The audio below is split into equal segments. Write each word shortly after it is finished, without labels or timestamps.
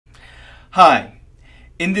Hi,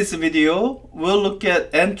 in this video we'll look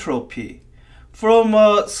at entropy from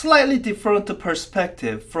a slightly different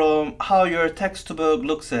perspective from how your textbook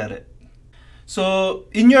looks at it. So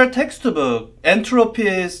in your textbook, entropy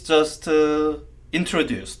is just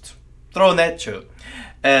introduced, thrown at you,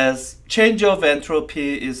 as change of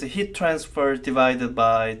entropy is heat transfer divided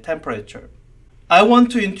by temperature. I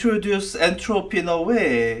want to introduce entropy in a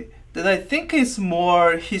way that I think is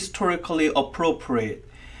more historically appropriate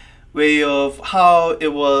way of how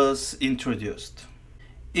it was introduced.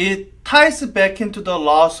 It ties back into the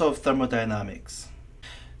laws of thermodynamics.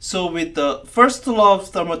 So with the first law of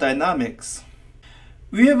thermodynamics,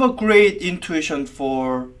 we have a great intuition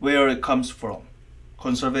for where it comes from,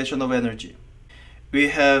 conservation of energy. We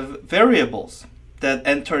have variables that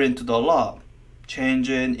enter into the law. Change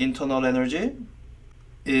in internal energy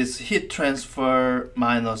is heat transfer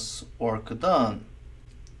minus work done.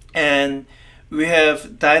 And we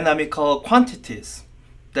have dynamical quantities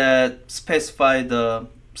that specify the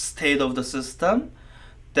state of the system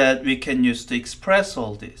that we can use to express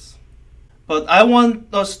all this. But I want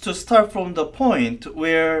us to start from the point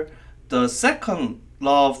where the second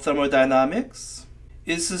law of thermodynamics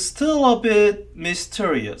is still a bit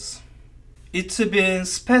mysterious. It's been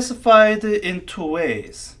specified in two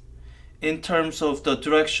ways, in terms of the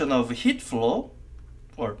direction of heat flow,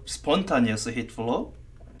 or spontaneous heat flow,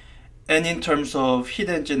 and in terms of heat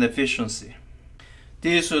engine efficiency.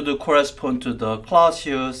 These would correspond to the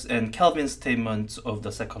Clausius and Kelvin statements of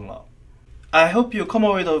the second law. I hope you come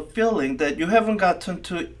away with a feeling that you haven't gotten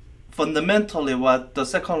to fundamentally what the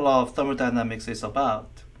second law of thermodynamics is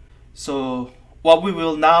about. So what we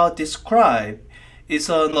will now describe is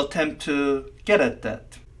an attempt to get at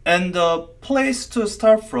that. And the place to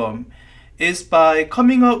start from is by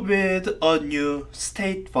coming up with a new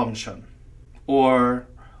state function, or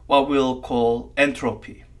what we'll call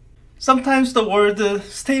entropy. Sometimes the word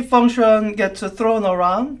state function gets thrown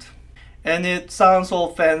around and it sounds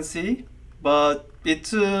all fancy, but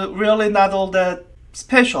it's really not all that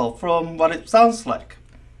special from what it sounds like.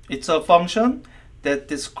 It's a function that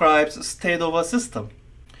describes the state of a system.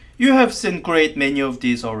 You have seen great many of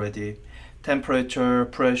these already. Temperature,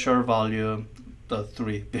 pressure, volume, the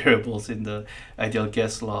three variables in the ideal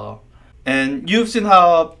gas law. And you've seen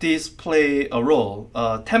how these play a role.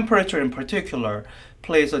 Temperature in particular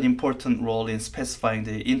plays an important role in specifying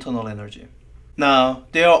the internal energy. Now,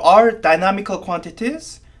 there are dynamical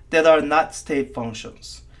quantities that are not state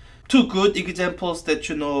functions. Two good examples that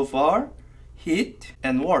you know of are heat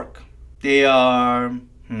and work. They are,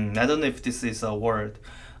 I don't know if this is a word,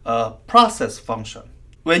 process function.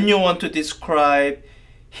 When you want to describe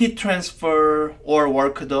heat transfer or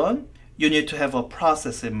work done, you need to have a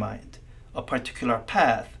process in mind, a particular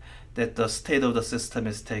path that the state of the system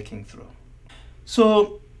is taking through.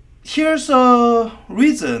 So here's a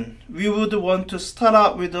reason we would want to start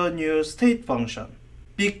out with a new state function.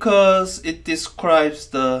 Because it describes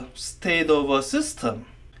the state of a system,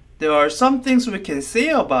 there are some things we can say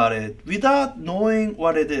about it without knowing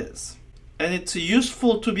what it is. And it's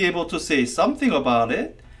useful to be able to say something about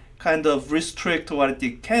it, kind of restrict what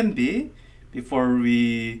it can be before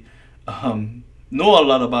we know a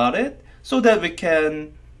lot about it, so that we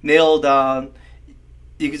can nail down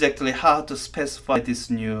exactly how to specify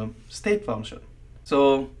this new state function.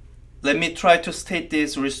 So let me try to state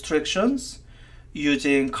these restrictions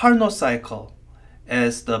using Carnot cycle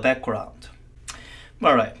as the background.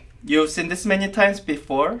 Alright, you've seen this many times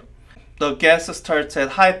before. The gas starts at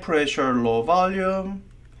high pressure, low volume,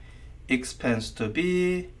 expands to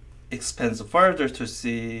B, expands further to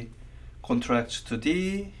C, contracts to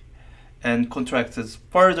D, and contracts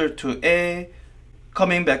further to A,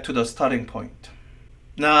 coming back to the starting point.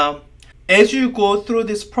 Now, as you go through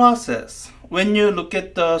this process, when you look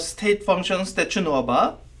at the state functions that you know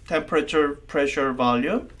about, temperature, pressure,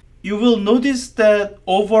 volume, you will notice that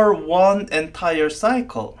over one entire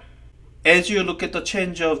cycle, as you look at the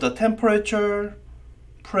change of the temperature,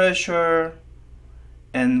 pressure,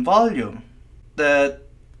 and volume, that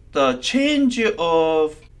the change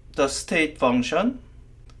of the state function,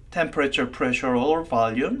 temperature, pressure, or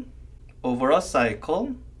volume, over a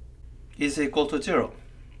cycle is equal to 0.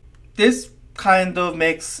 This kind of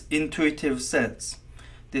makes intuitive sense.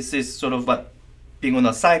 This is sort of what being on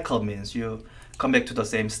a cycle means. You come back to the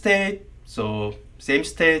same state, so same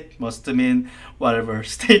state must mean whatever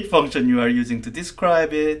state function you are using to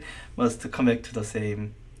describe it must come back to the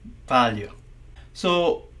same value.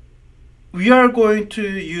 So we are going to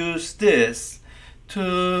use this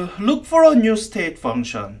to look for a new state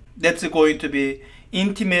function that's going to be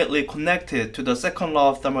intimately connected to the second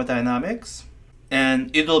law of thermodynamics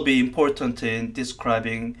and it'll be important in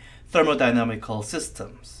describing thermodynamical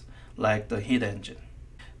systems like the heat engine.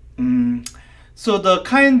 So the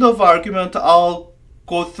kind of argument I'll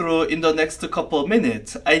go through in the next couple of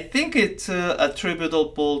minutes, I think it's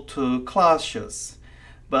attributable to Clausius.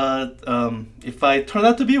 But if I turn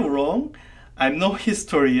out to be wrong, I'm no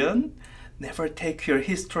historian. Never take your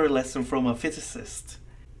history lesson from a physicist.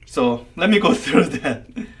 So let me go through that.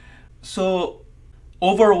 So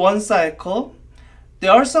over one cycle,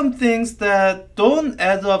 there are some things that don't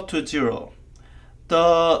add up to zero.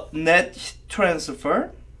 The net heat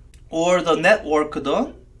transfer or the net work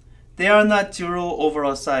done, they are not zero over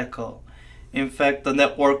a cycle. In fact, the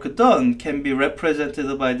net work done can be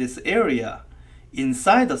represented by this area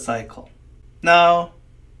inside the cycle. Now,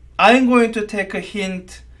 I'm going to take a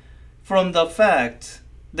hint from the fact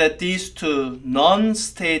that these two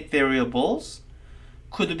non-state variables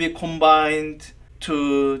could be combined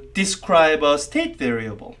to describe a state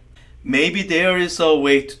variable. Maybe there is a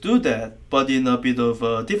way to do that, but in a bit of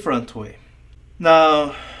a different way.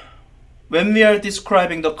 Now, when we are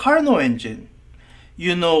describing the Carnot engine,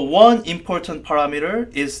 you know one important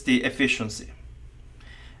parameter is the efficiency.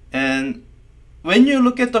 And when you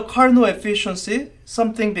look at the Carnot efficiency,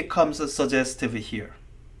 something becomes suggestive here.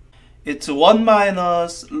 It's 1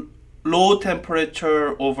 minus low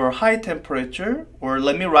temperature over high temperature, or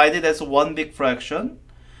let me write it as one big fraction.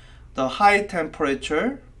 The high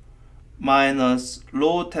temperature minus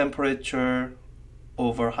low temperature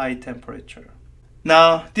over high temperature.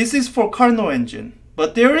 Now, this is for Carnot engine,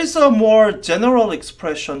 but there is a more general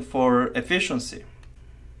expression for efficiency.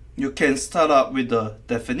 You can start out with the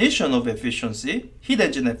definition of efficiency, heat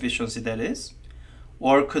engine efficiency that is,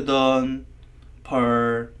 work done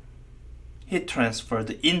per heat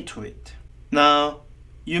transferred into it. Now,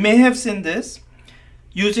 you may have seen this.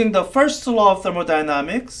 Using the first law of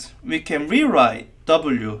thermodynamics, we can rewrite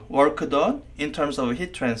W, work done, in terms of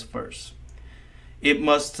heat transfers. It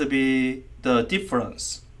must be the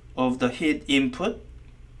difference of the heat input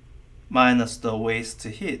minus the waste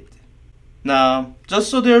heat. Now, just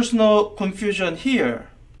so there's no confusion here,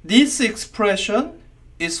 this expression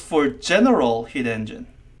is for general heat engine.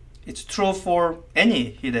 It's true for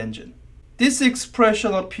any heat engine. This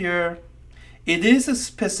expression up here, it is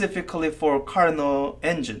specifically for Carnot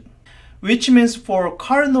engine, which means for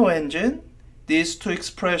Carnot engine, these two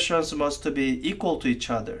expressions must be equal to each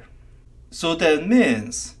other. So that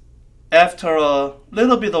means, after a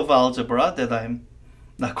little bit of algebra that I'm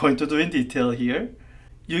not going to do in detail here,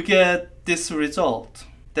 you get this result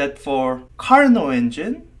that for Carnot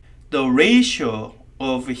engine, the ratio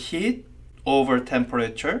of heat over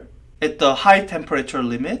temperature at the high temperature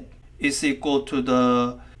limit is equal to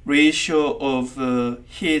the ratio of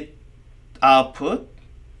heat output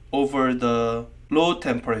over the low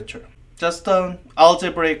temperature. Just an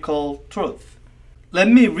algebraical truth. Let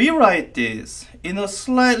me rewrite this in a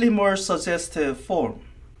slightly more suggestive form.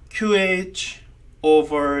 QH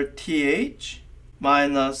over TH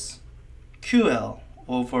minus QL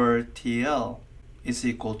over TL is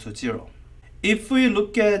equal to 0. If we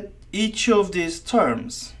look at each of these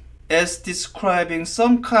terms as describing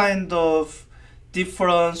some kind of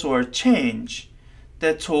difference or change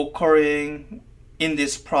that's occurring in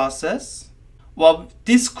this process, what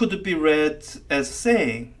this could be read as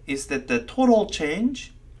saying is that the total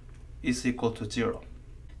change is equal to 0.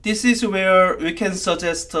 This is where we can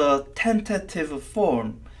suggest a tentative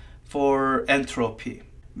form for entropy.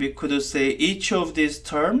 We could say each of these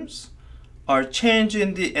terms are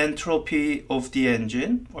changing the entropy of the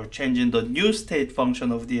engine, or changing the new state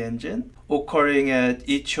function of the engine, occurring at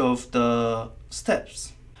each of the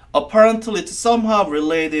steps. Apparently, it's somehow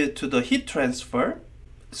related to the heat transfer.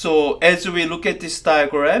 So as we look at this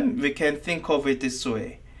diagram, we can think of it this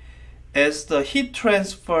way. As the heat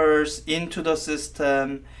transfers into the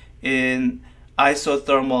system in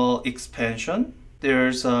isothermal expansion,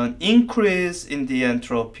 there's an increase in the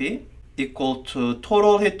entropy equal to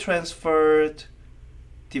total heat transferred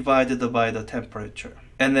divided by the temperature.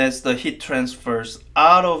 And as the heat transfers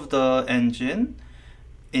out of the engine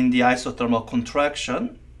in the isothermal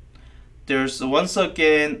contraction, there's once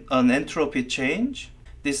again an entropy change,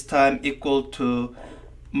 this time equal to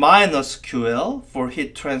minus QL for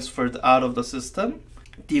heat transferred out of the system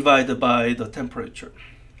divided by the temperature.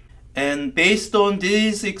 And based on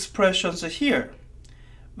these expressions here,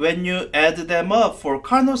 when you add them up for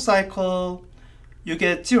Carnot cycle, you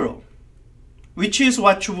get 0, which is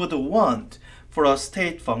what you would want for a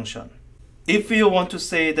state function. If you want to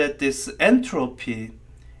say that this entropy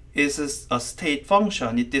is a state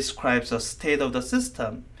function, it describes a state of the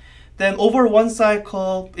system, then over one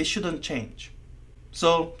cycle, it shouldn't change.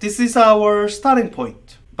 So this is our starting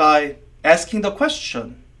point by asking the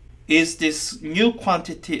question, is this new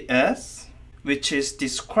quantity S, which is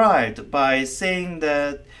described by saying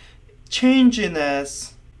that change in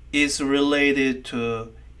S is related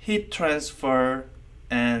to heat transfer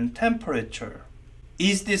and temperature.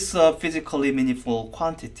 Is this a physically meaningful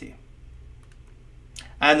quantity?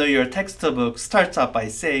 I know your textbook starts out by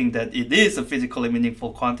saying that it is a physically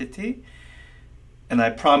meaningful quantity, and I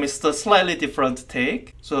promised a slightly different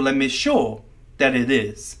take, so let me show that it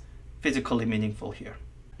is physically meaningful here.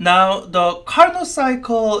 Now, the Carnot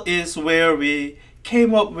cycle is where we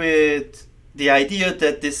came up with the idea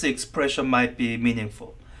that this expression might be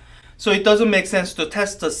meaningful. So it doesn't make sense to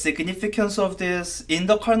test the significance of this in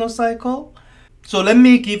the Carnot cycle. So let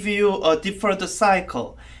me give you a different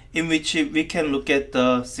cycle in which we can look at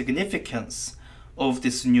the significance of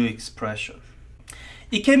this new expression.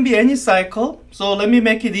 It can be any cycle, so let me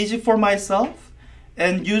make it easy for myself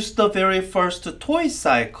and use the very first toy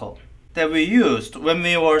cycle that we used when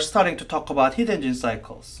we were starting to talk about heat engine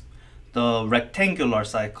cycles, the rectangular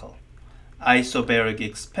cycle. Isobaric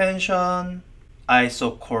expansion,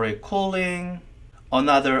 isochoric cooling,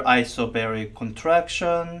 another isobaric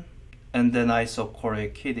contraction, and then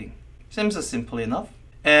isochoric heating. Seems simple enough.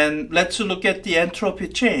 And let's look at the entropy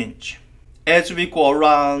change as we go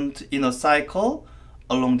around in a cycle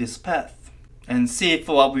along this path and see if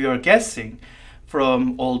what we are guessing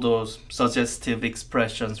from all those suggestive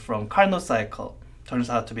expressions from Carnot cycle turns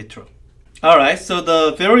out to be true. Alright, so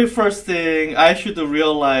the very first thing I should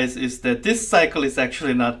realize is that this cycle is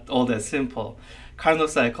actually not all that simple. Carnot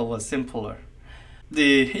cycle was simpler.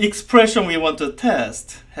 The expression we want to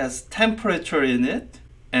test has temperature in it,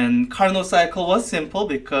 and Carnot cycle was simple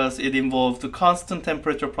because it involved constant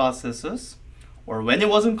temperature processes, or when it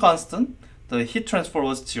wasn't constant, the heat transfer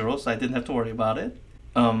was 0, so I didn't have to worry about it.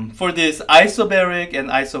 For these isobaric and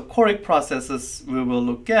isochoric processes we will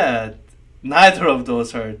look at, neither of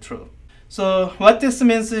those are true. So what this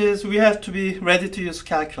means is we have to be ready to use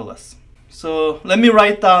calculus. So let me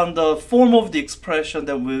write down the form of the expression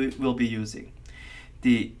that we will be using.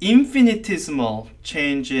 The infinitesimal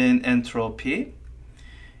change in entropy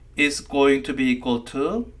is going to be equal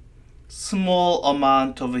to small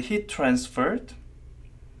amount of heat transferred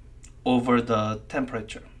over the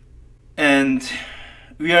temperature. And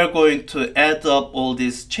we are going to add up all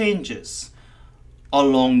these changes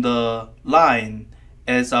along the line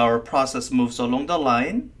as our process moves along the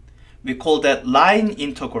line. We call that line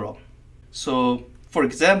integral. So, for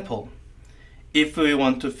example, if we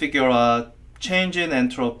want to figure out change in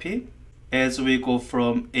entropy as we go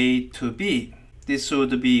from A to B, this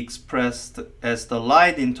would be expressed as the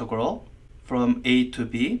line integral from A to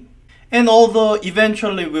B. And although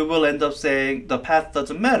eventually we will end up saying the path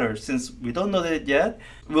doesn't matter since we don't know that yet,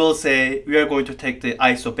 we'll say we are going to take the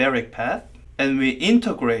isobaric path and we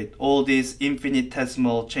integrate all these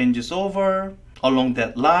infinitesimal changes over along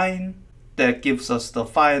that line that gives us the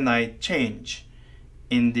finite change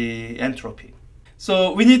in the entropy.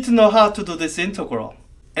 So we need to know how to do this integral.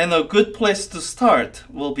 And a good place to start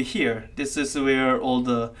will be here. This is where all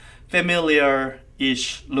the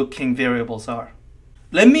familiar-ish looking variables are.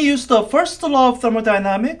 Let me use the first law of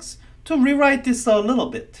thermodynamics to rewrite this a little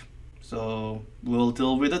bit. So we'll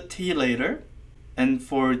deal with a T later. And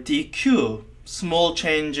for dq, small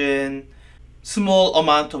change in small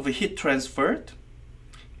amount of heat transferred,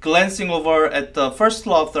 glancing over at the first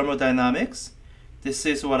law of thermodynamics, this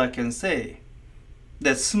is what I can say.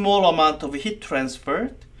 That small amount of heat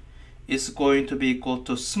transferred is going to be equal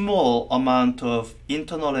to small amount of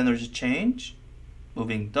internal energy change,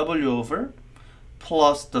 moving W over,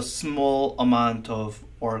 plus the small amount of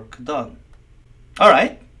work done.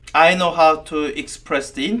 Alright, I know how to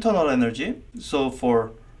express the internal energy. So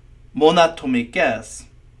for monatomic gas,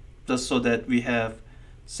 just so that we have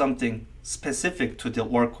something specific to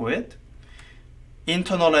work with,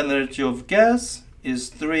 internal energy of gas is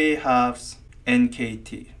 3/2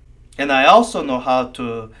 nkt. And I also know how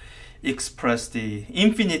to express the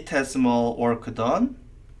infinitesimal work done.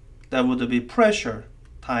 That would be pressure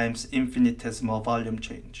times infinitesimal volume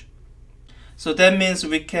change. So that means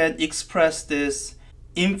we can express this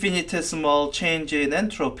infinitesimal change in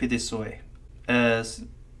entropy this way, as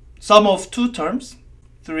sum of two terms,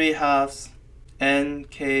 3/2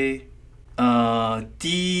 nk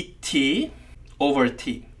dt over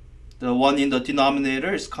t. The one in the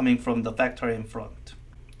denominator is coming from the factor in front.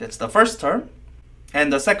 That's the first term.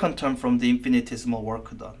 And the second term from the infinitesimal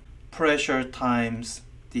work done. Pressure times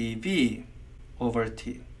dV over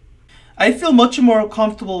T. I feel much more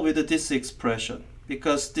comfortable with this expression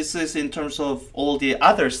because this is in terms of all the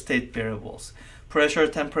other state variables. Pressure,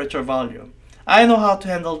 temperature, volume. I know how to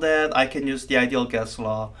handle that. I can use the ideal gas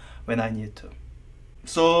law when I need to.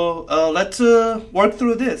 So let's work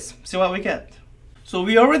through this, see what we get. So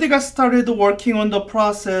we already got started working on the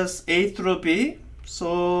process A through B.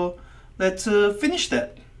 So let's finish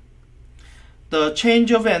that. The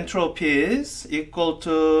change of entropy is equal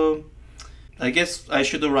to, I guess I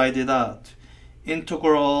should write it out.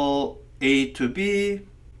 Integral A to B,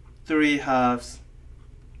 3/2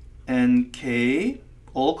 nk,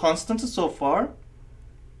 all constants so far,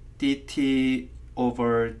 dt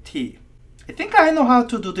over t. I think I know how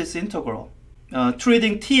to do this integral.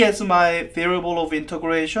 Treating t as my variable of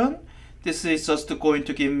integration, this is just going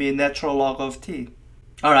to give me natural log of t.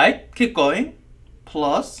 Alright, keep going.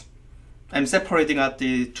 Plus, I'm separating out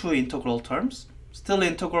the two integral terms. Still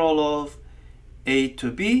integral of a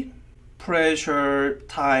to b, pressure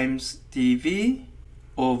times dv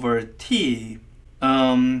over t.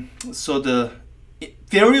 So the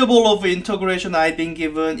variable of integration I've been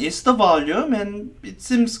given is the volume, and it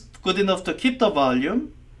seems good enough to keep the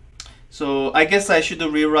volume. So I guess I should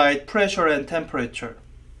rewrite pressure and temperature.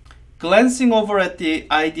 Glancing over at the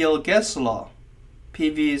ideal gas law,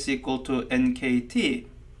 PV is equal to nkt.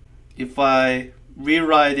 If I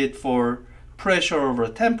rewrite it for pressure over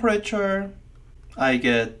temperature, I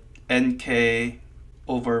get nk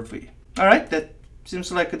over v. Alright, that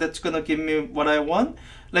seems like that's gonna give me what I want.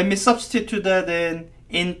 Let me substitute that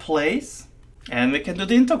in place, and we can do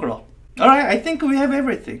the integral. Alright, I think we have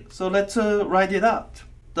everything. So let's write it out.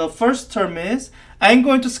 The first term is, I'm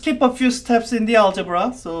going to skip a few steps in the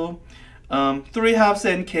algebra. So 3/2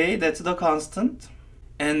 nk, that's the constant.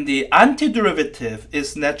 And the antiderivative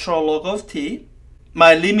is natural log of t.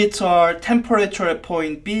 My limits are temperature at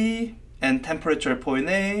point B and temperature at point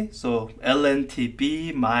A. So ln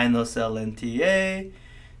TB minus ln TA.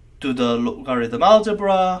 Do the logarithm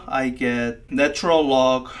algebra, I get natural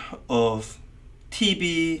log of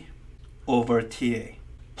TB over TA.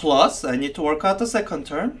 Plus, I need to work out the second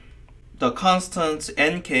term. The constants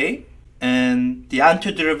nk, and the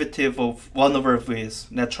antiderivative of 1 over v is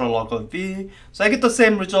natural log of v. So I get the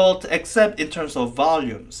same result except in terms of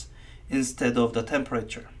volumes instead of the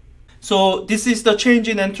temperature. So this is the change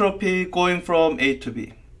in entropy going from A to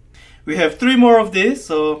B. We have 3 more of these,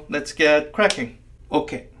 so let's get cracking.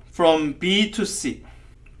 Okay, from B to C.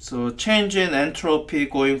 So change in entropy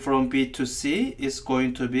going from B to C is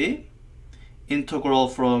going to be integral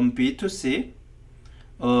from B to C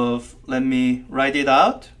of, let me write it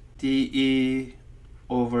out, dE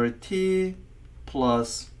over t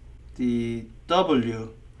plus dW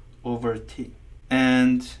over t.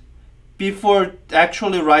 And before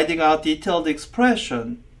actually writing out detailed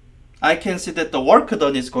expression, I can see that the work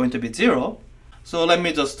done is going to be 0. So let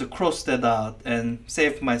me just cross that out and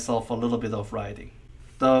save myself a little bit of writing.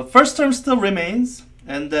 The first term still remains,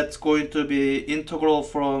 and that's going to be integral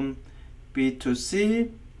from B to C,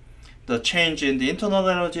 the change in the internal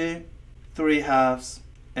energy, 3/2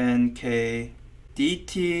 nk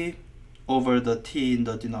dt over the t in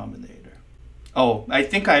the denominator. Oh, I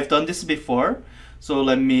think I've done this before, so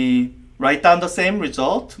let me write down the same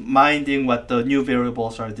result, minding what the new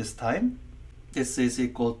variables are this time. This is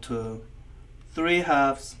equal to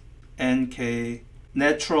 3/2 nk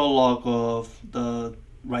natural log of the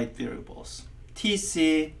right variables,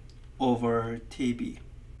 tc over tb.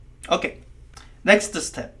 Okay, next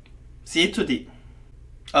step, C to D.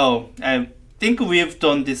 Oh, I think we've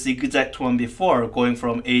done this exact one before, going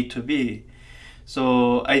from A to B.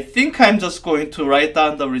 So I think I'm just going to write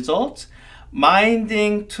down the results,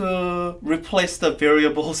 minding to replace the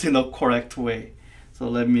variables in a correct way. So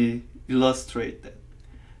let me illustrate that.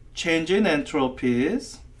 Change in entropy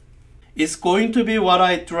is going to be what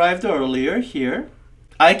I derived earlier here.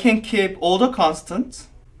 I can keep all the constants,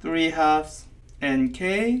 3/2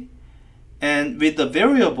 nk, and with the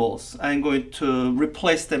variables, I'm going to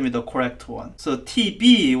replace them with the correct one. So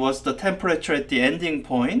TB was the temperature at the ending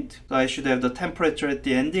point. So I should have the temperature at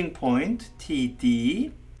the ending point,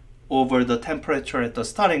 TD, over the temperature at the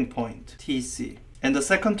starting point, TC. And the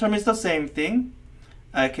second term is the same thing.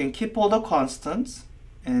 I can keep all the constants,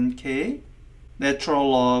 NK, natural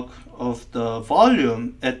log of the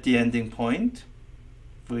volume at the ending point,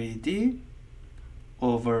 VD,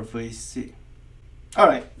 over VC.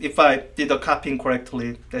 Alright, if I did the copying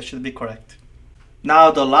correctly, that should be correct. Now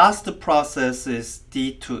the last process is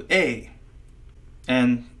D to A,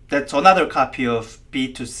 and that's another copy of B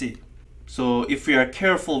to C. So if we are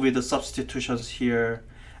careful with the substitutions here,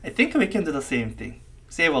 I think we can do the same thing.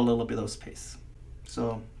 Save a little bit of space.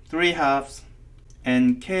 So 3/2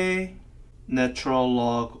 nk natural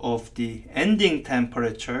log of the ending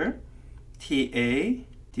temperature, TA,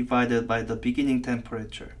 divided by the beginning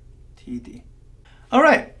temperature, TD. All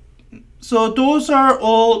right, so those are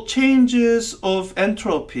all changes of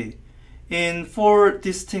entropy in 4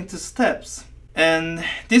 distinct steps. And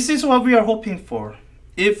this is what we are hoping for.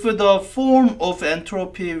 If the form of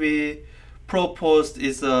entropy we proposed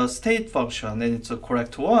is a state function and it's a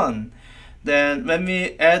correct one, then when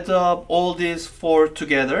we add up all these 4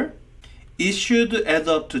 together, it should add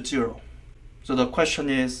up to 0. So the question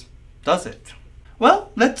is, does it?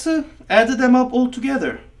 Well, let's add them up all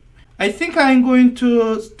together. I think I'm going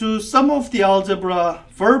to do some of the algebra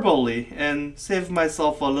verbally and save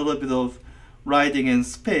myself a little bit of writing in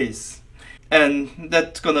space. And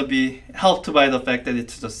that's gonna be helped by the fact that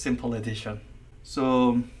it's a simple addition.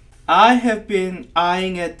 So I have been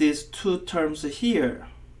eyeing at these 2 terms here.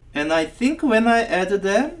 And I think when I add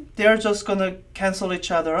them, they're just gonna cancel each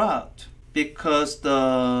other out. Because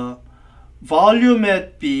the volume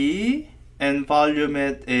at B and volume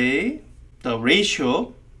at A, the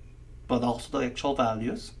ratio, but also the actual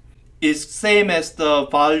values, is same as the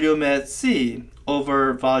volume at C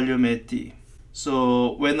over volume at D.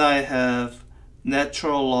 So when I have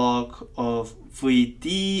natural log of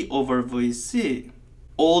VD over VC,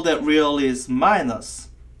 all that really is minus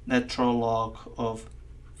natural log of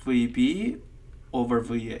VB over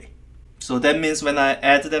VA. So that means when I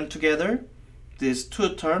add them together, these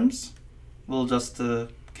 2 terms will just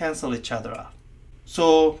cancel each other out.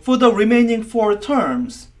 So for the remaining 4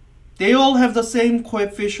 terms, they all have the same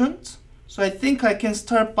coefficient. So I think I can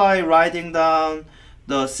start by writing down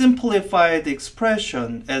the simplified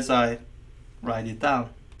expression as I write it down.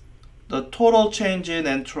 The total change in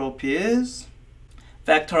entropy is,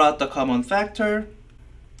 factor out the common factor,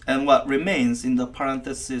 and what remains in the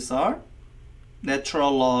parentheses are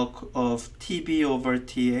natural log of TB over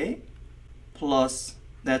TA plus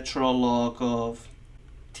natural log of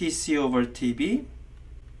TC over TB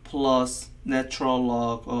plus natural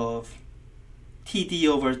log of TD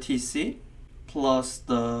over TC plus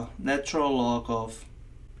the natural log of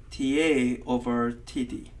TA over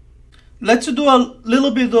TD. Let's do a little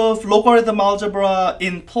bit of logarithm algebra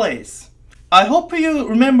in place. I hope you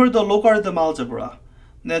remember the logarithm algebra.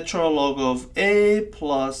 Natural log of A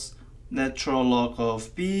plus natural log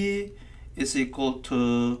of B is equal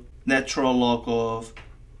to natural log of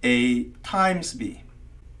A times B.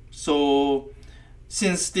 So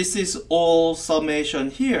since this is all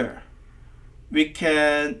summation here, we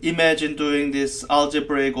can imagine doing this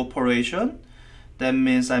algebraic operation. That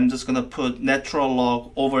means I'm just going to put natural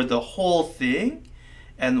log over the whole thing,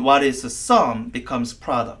 and what is the sum becomes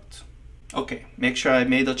product. Okay, make sure I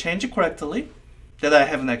made the change correctly, that I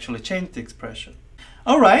haven't actually changed the expression.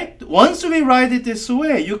 Alright, once we write it this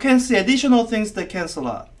way, you can see additional things that cancel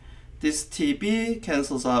out. This TB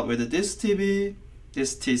cancels out with this TB,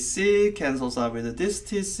 this TC cancels out with this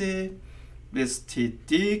TC, this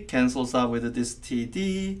TD cancels out with this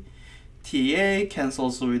TD, TA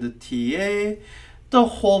cancels with TA, the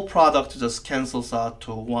whole product just cancels out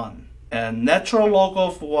to 1. And natural log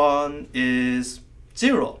of 1 is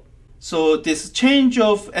 0. So this change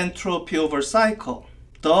of entropy over cycle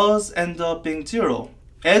does end up being 0,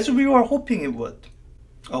 as we were hoping it would.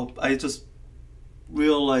 Oh, I just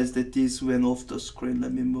realized that these went off the screen.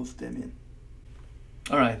 Let me move them in.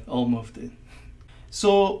 Alright, all moved in.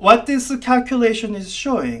 So what this calculation is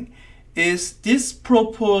showing is this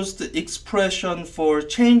proposed expression for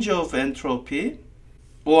change of entropy,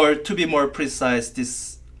 or to be more precise,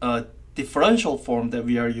 this differential form that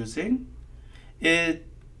we are using, it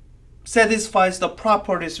satisfies the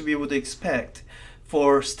properties we would expect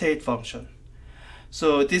for state function.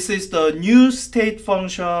 So this is the new state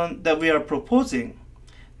function that we are proposing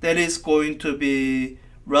that is going to be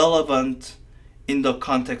relevant in the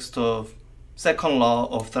context of second law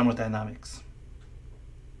of thermodynamics.